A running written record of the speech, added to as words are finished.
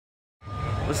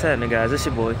What's happening, guys? It's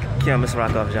your boy, Mr.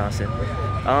 Rockoff Johnson.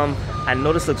 I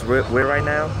know this looks weird right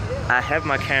now. I have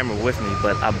my camera with me,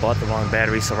 but I bought the wrong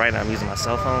battery, so right now I'm using my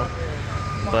cell phone.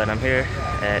 But I'm here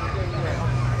at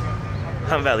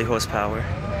Hunt Valley Horsepower,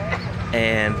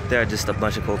 and there are just a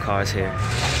bunch of cool cars here.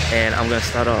 And I'm gonna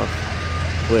start off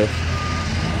with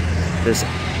this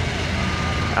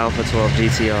Alpha 12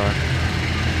 GTR,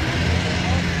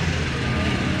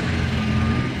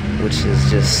 which is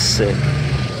just sick.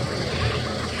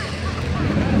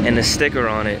 And the sticker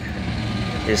on it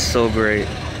is so great.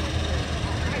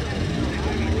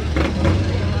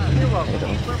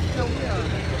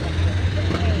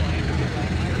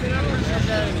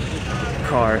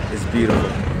 Car is beautiful.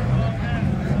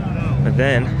 But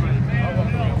then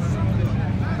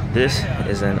this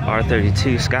is an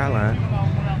R32 Skyline,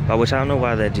 by which I don't know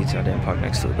why that GTR didn't park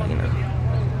next to it, but you know.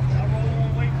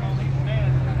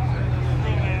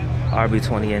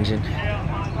 RB20 engine.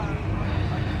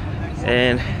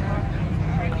 And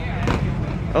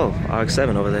oh,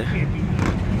 RX-7 over there.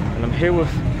 And I'm here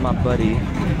with my buddy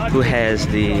who has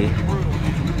the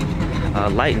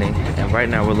Lightning, and right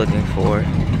now we're looking for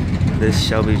this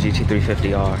Shelby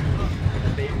GT350R.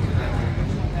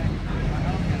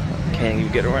 Can't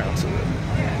even get around to it.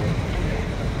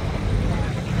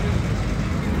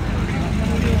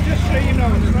 Just so you know,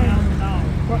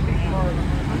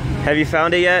 have you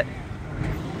found it yet?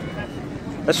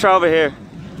 Let's try over here.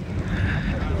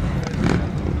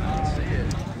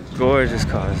 Gorgeous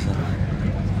cars.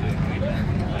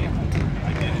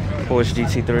 Porsche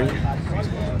GT3.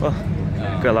 Oh,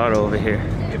 Gallardo over here.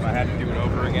 If I had to do it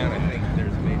over again, I think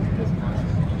there's maybe this much.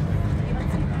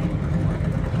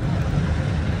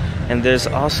 And there's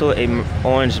also a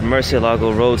orange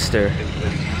Murcielago Roadster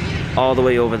all the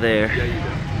way over there.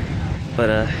 But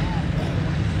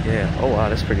yeah. Oh wow,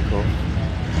 that's pretty cool.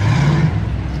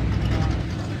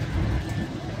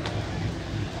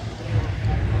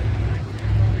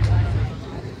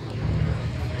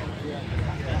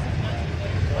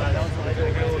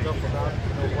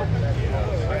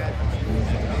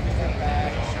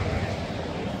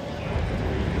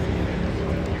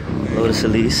 Lotus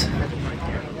Elise.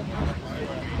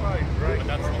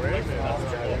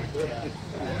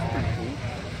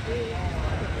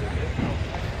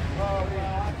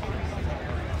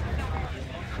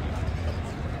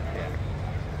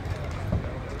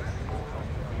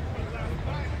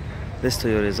 This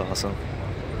Toyota is awesome.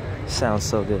 Sounds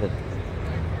so good.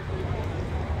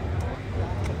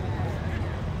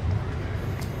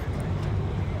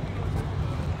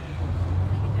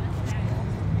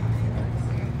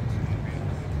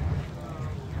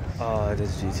 Oh,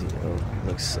 this GTO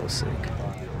looks so sick.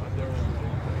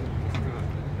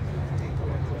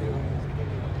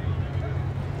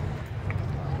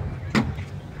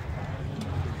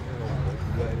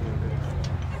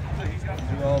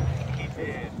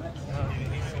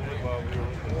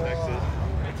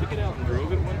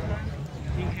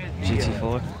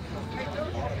 GT4?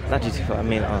 Not GT4, I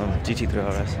mean GT3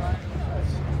 RS.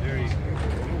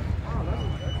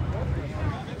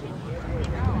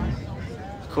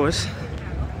 Of course,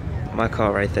 my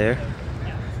car right there.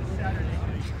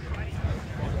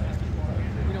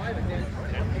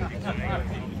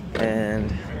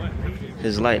 And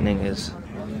his Lightning is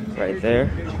right there.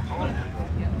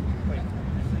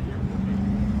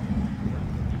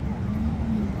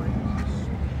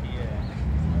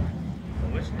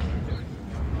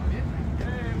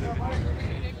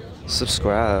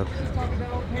 Subscribe.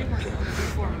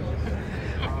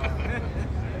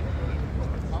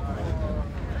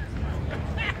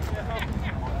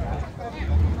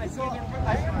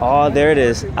 Oh, there it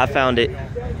is. I found it. They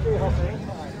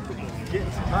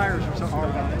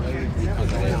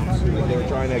were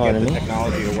trying to get the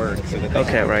technology to work. So that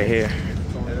Okay, right here.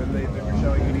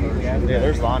 Yeah,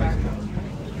 there's Lonnie.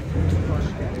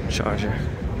 Charger.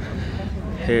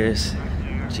 Here's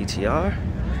GTR.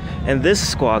 And this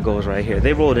squad goes right here.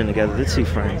 They rolled in together. They're two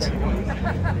friends.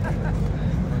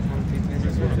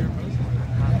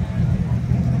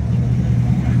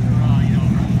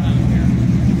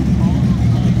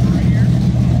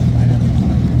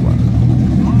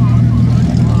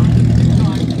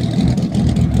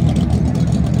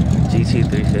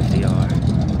 GT350R.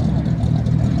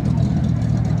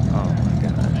 Oh my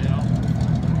god.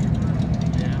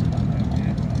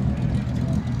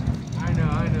 I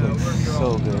know. Looks so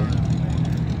good.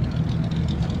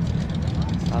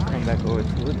 I'll come back over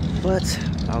to it, but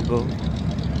I'll go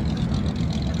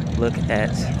look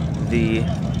at the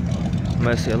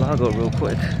Murcielago real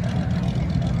quick.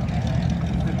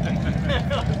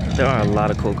 There are a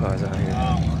lot of cool cars out here.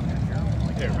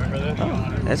 Here, remember this?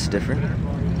 Oh, that's different.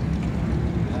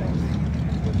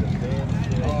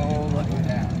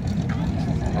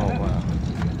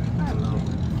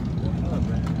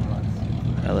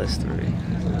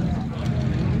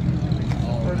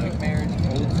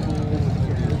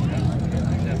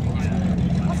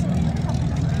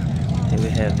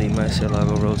 have the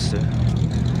Murcielago Roadster.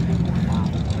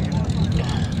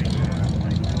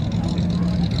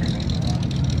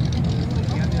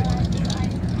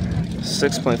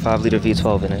 6.5-liter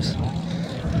V12 in this.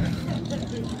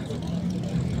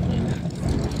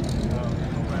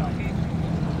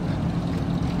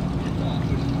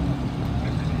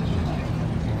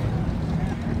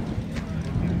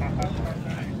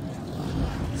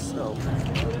 So,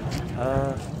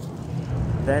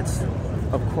 that's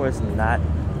of course not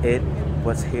it.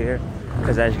 What's here,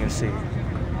 because as you can see,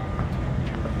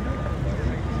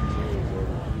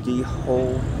 the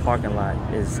whole parking lot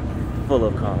is full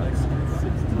of cars.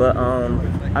 But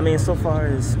I mean, so far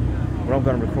as what I'm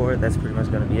gonna record, that's pretty much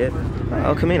gonna be it.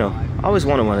 El Camino. I always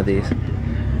wanted one of these.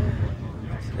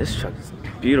 This truck is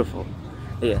beautiful.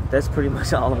 Yeah, that's pretty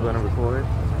much all I'm gonna record.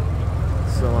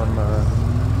 So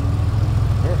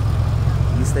yeah,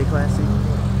 you stay classy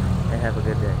and have a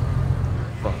good day.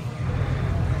 Fuck.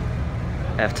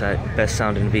 F-Type, best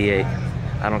sounding V8.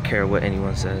 I don't care what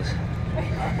anyone says.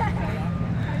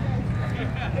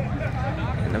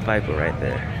 And the Viper right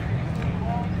there.